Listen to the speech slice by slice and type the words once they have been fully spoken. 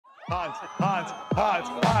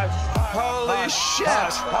Holy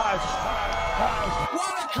shit!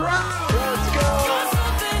 What a crowd! Let's go!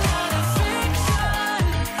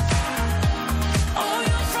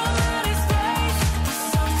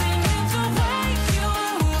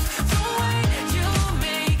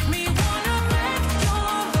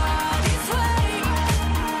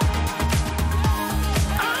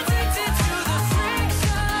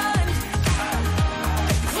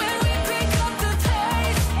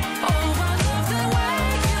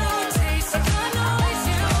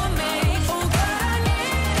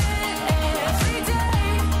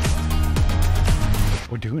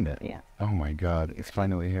 We're doing it. Yeah. Oh my God, it's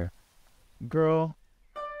finally here. Girl,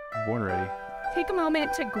 I'm born ready. Take a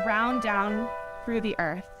moment to ground down through the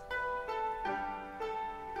earth.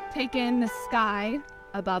 Take in the sky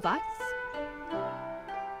above us.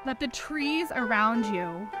 Let the trees around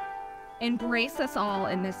you embrace us all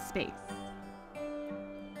in this space.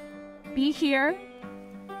 Be here,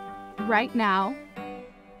 right now,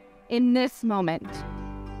 in this moment.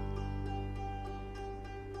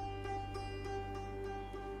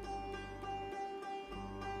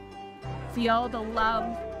 Feel the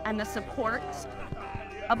love and the support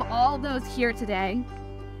of all those here today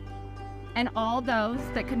and all those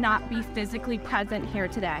that could not be physically present here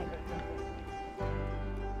today.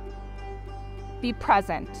 Be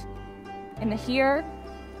present in the here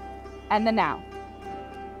and the now.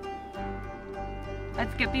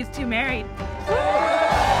 Let's get these two married.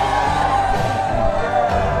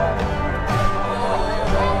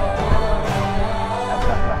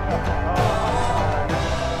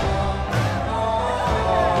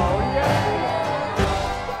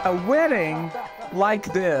 A wedding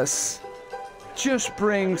like this just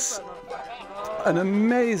brings an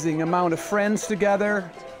amazing amount of friends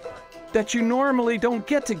together that you normally don't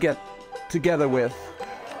get together with.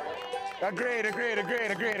 Agreed.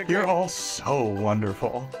 You're all so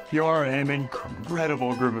wonderful. You are an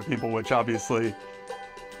incredible group of people, which obviously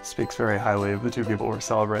speaks very highly of the two people we're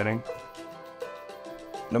celebrating.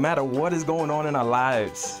 No matter what is going on in our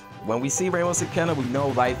lives, when we see Ramos and Mckenna, we know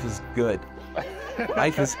life is good.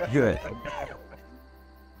 Life is good.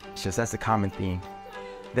 It's just that's the common theme.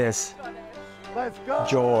 This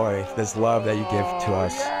joy, this love that you give to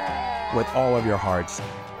us with all of your hearts.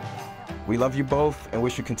 We love you both and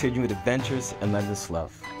wish you continued adventures and endless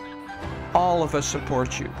love. All of us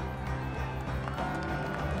support you.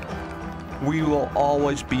 We will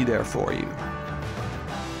always be there for you.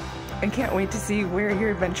 I can't wait to see where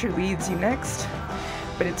your adventure leads you next.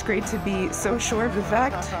 But it's great to be so sure of the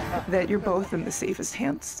fact that you're both in the safest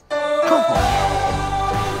hands.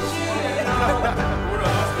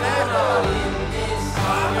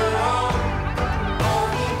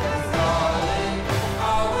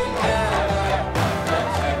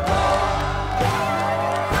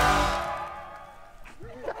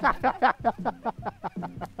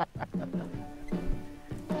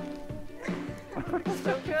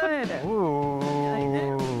 So good.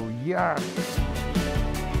 Ooh, yeah.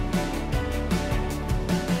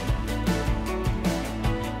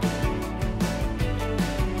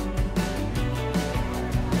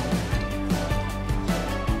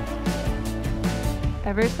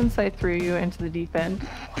 Ever since I threw you into the deep end.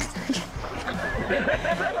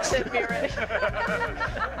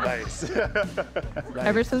 Nice.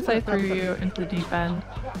 Ever since I threw you into the deep end,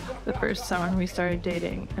 the first summer we started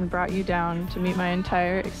dating and brought you down to meet my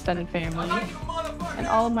entire extended family and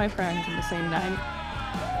all of my friends in the same night.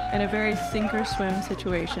 In a very sink or swim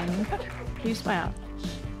situation, you smiled.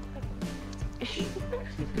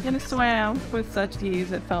 You swam with such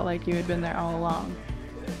ease it felt like you had been there all along.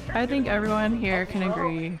 I think everyone here can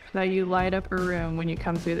agree that you light up a room when you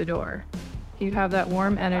come through the door. You have that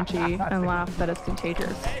warm energy and laugh that is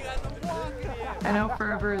contagious. I know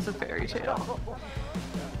forever is a fairy tale,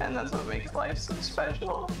 and that's what makes life so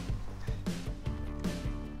special.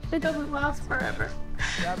 It doesn't last forever.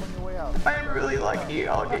 If I'm really lucky,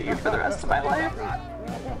 I'll get you for the rest of my life.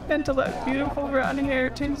 Until that beautiful brown hair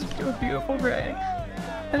turns into a beautiful gray.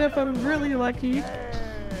 And if I'm really lucky,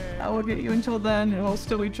 I will get you until then, and we'll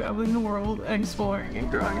still be traveling the world and exploring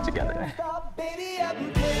and growing together.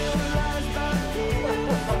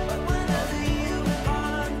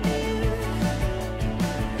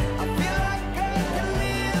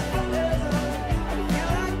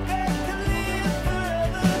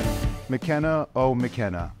 Mckenna, oh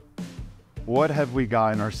Mckenna, what have we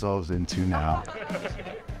gotten ourselves into now?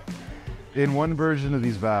 In one version of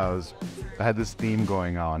these vows, I had this theme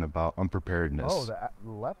going on about unpreparedness. Oh,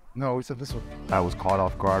 the left? No, we said this one. I was caught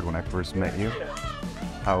off guard when I first met you.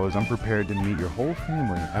 I was unprepared to meet your whole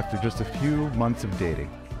family after just a few months of dating.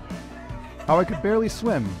 how I could barely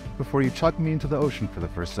swim before you chucked me into the ocean for the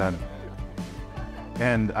first time.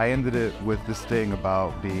 And I ended it with this thing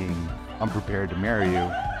about being unprepared to marry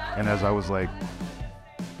you. And as I was like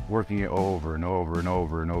working it over and over and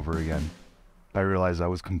over and over again, I realized I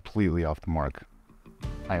was completely off the mark.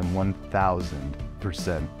 I am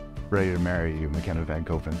 1000% ready to marry you, Mckenna Van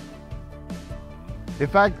Koven. In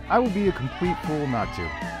fact, I would be a complete fool not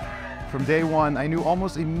to. From day one, I knew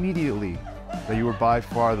almost immediately that you were by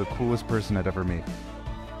far the coolest person I'd ever meet.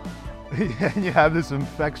 And you have this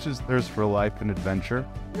infectious thirst for life and adventure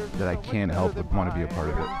that I can't help but want to be a part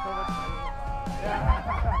of it.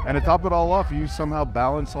 And to top it all off, you somehow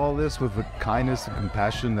balance all this with a kindness and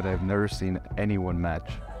compassion that I've never seen anyone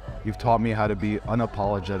match. You've taught me how to be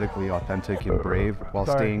unapologetically authentic and brave while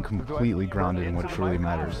staying completely grounded in what truly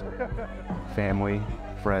matters. Family,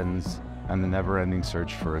 friends, and the never-ending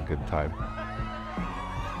search for a good time.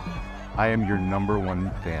 I am your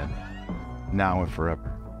 #1 fan, now and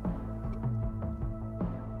forever.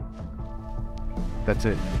 That's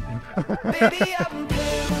it.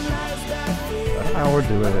 How we're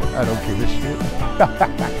doing it. I don't give a shit.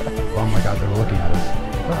 Oh my god, they're looking at us.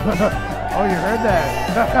 Oh, you heard that?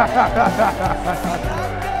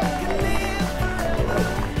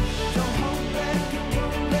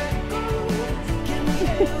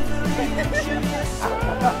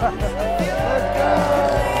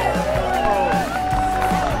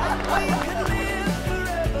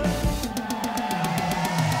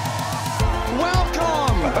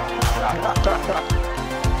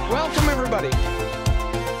 Welcome, everybody.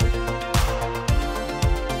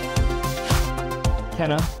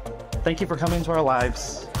 Mckenna, thank you for coming into our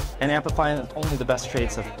lives and amplifying only the best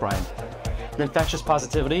traits of Brian. The infectious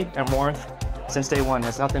positivity and warmth since day one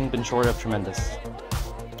has nothing been short of tremendous.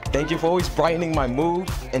 Thank you for always brightening my mood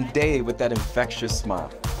and day with that infectious smile.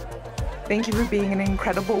 Thank you for being an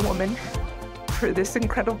incredible woman for this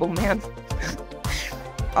incredible man.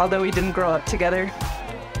 Although we didn't grow up together,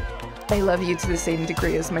 I love you to the same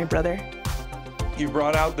degree as my brother. You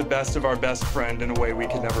brought out the best of our best friend in a way we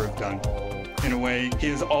could never have done. In a way he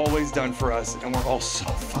has always done for us, and we're all so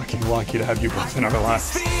fucking lucky to have you both in our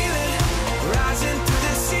lives.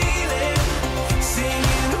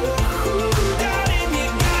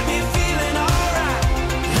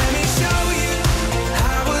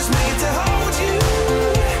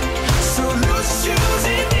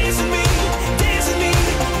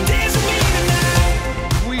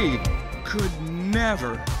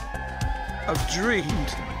 Never have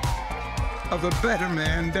dreamed of a better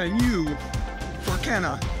man than you,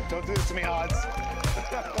 Mckenna. Don't do this to me, Odds.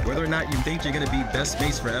 Whether or not you think you're gonna be best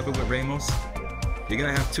mates forever with Ramos, you're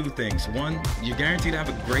gonna have two things. One, you're guaranteed to have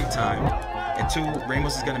a great time. And two,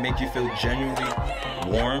 Ramos is gonna make you feel genuinely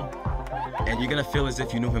warm, and you're gonna feel as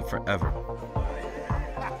if you knew him forever.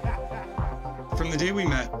 From the day we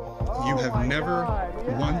met, you have never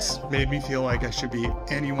once made me feel like I should be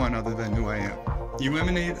anyone other than who I am. You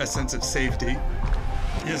emanate a sense of safety,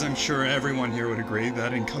 as I'm sure everyone here would agree,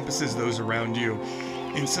 that encompasses those around you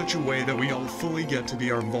in such a way that we all fully get to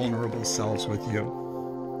be our vulnerable selves with you.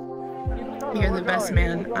 You're the best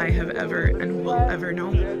man I have ever and will ever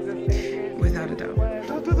know, without a doubt.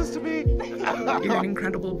 Don't do this to me! You're an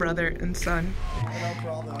incredible brother and son,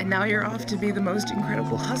 and now you're off to be the most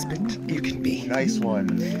incredible husband you can be. Nice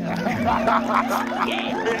one.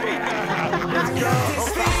 Let's go!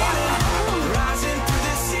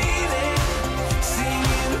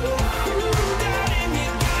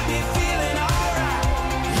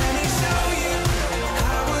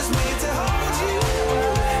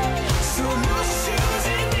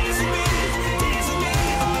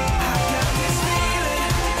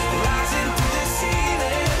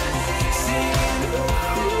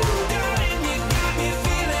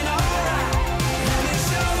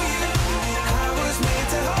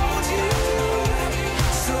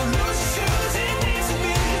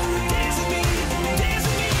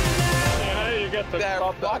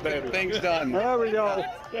 Things done. There we go.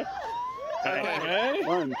 Hey.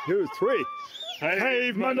 1, 2, 3.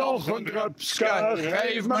 Geef me nog een drupske,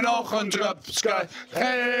 geef me nog een drupske,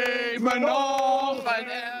 geef me nog een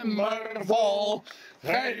emmer vol.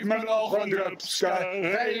 Geef me nog een drupske,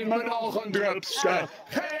 geef me nog een drupske,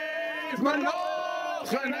 geef me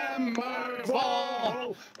nog een emmer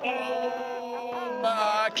vol. Oh,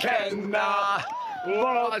 Mckenna,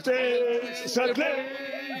 wat is het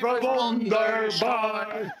leven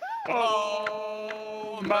wonderbaar.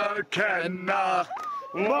 Oh, Mckenna,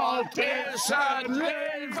 wat is het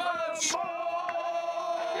leven mooi.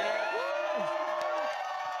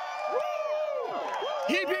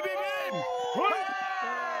 Hip, hip, hip, hip. Hooray!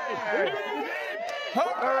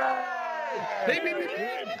 Hooray! Hip, hip, hip,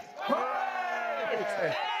 hip. Hooray! All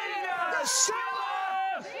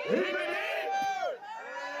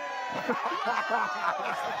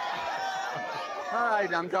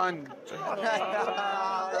right, I'm done. All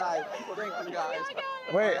right, thank you guys.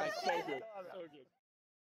 Wait. So good.